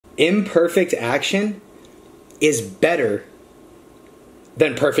Imperfect action is better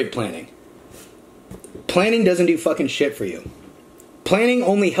than perfect planning. Planning doesn't do fucking shit for you. Planning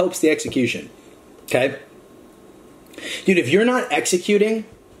only helps the execution. Okay? Dude, if you're not executing,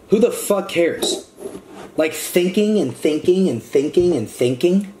 who the fuck cares? Like, thinking and thinking and thinking and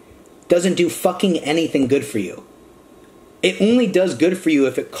thinking doesn't do fucking anything good for you. It only does good for you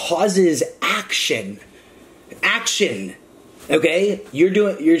if it causes action. Action. Okay? You're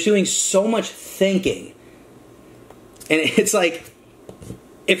doing so much thinking. And it's like,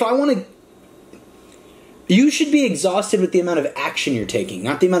 if I want to... You should be exhausted with the amount of action you're taking,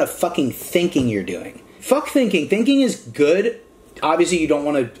 not the amount of fucking thinking you're doing. Fuck thinking. Thinking is good. Obviously, you don't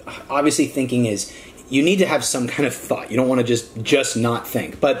want to... Obviously, thinking is... You need to have some kind of thought. You don't want to just not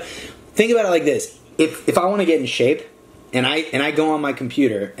think. But think about it like this. If I want to get in shape, and I go on my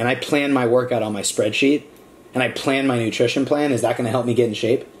computer, and I plan my workout on my spreadsheet, and I plan my nutrition plan, is that going to help me get in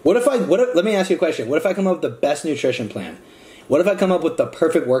shape? Let me ask you a question. What if I come up with the best nutrition plan? What if I come up with the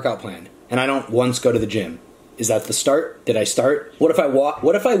perfect workout plan, and I don't once go to the gym? Is that the start? Did I start? Let me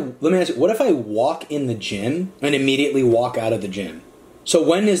ask you, what if I walk in the gym and immediately walk out of the gym? So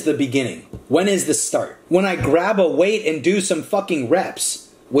when is the beginning? When is the start? When I grab a weight and do some fucking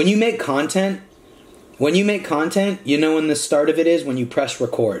reps. When you make content, you know when the start of it is? When you press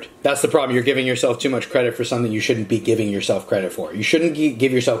record. That's the problem. You're giving yourself too much credit for something you shouldn't be giving yourself credit for. You shouldn't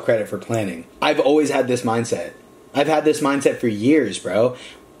give yourself credit for planning. I've always had this mindset. I've had this mindset for years, bro.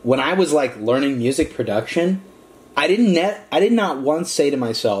 When I was like learning music production, I did not once say to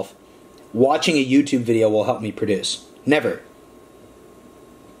myself, watching a YouTube video will help me produce. Never.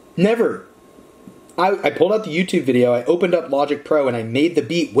 Never. I pulled out the YouTube video, I opened up Logic Pro, and I made the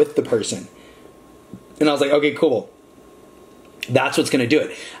beat with the person. And I was like, okay, cool. That's what's going to do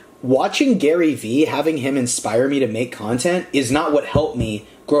it. Watching Gary Vee, having him inspire me to make content, is not what helped me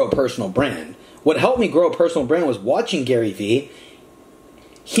grow a personal brand. What helped me grow a personal brand was watching Gary Vee,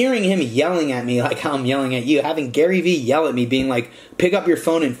 hearing him yelling at me like how I'm yelling at you, having Gary Vee yell at me, being like, pick up your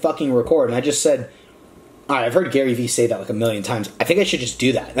phone and fucking record. And I just said, all right, I've heard Gary Vee say that like a million times. I think I should just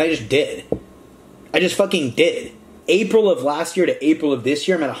do that. And I just did. I just fucking did. April of last year to April of this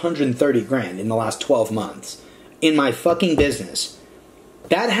year, I'm at 130 grand in the last 12 months in my fucking business.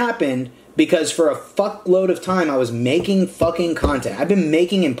 That happened because for a fuckload of time I was making fucking content. I've been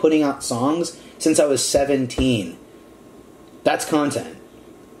making and putting out songs since I was 17. That's content.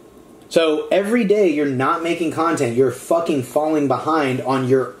 So every day you're not making content, you're fucking falling behind on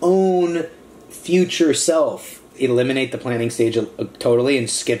your own future self. Eliminate the planning stage totally and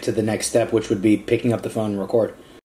skip to the next step, which would be picking up the phone and record.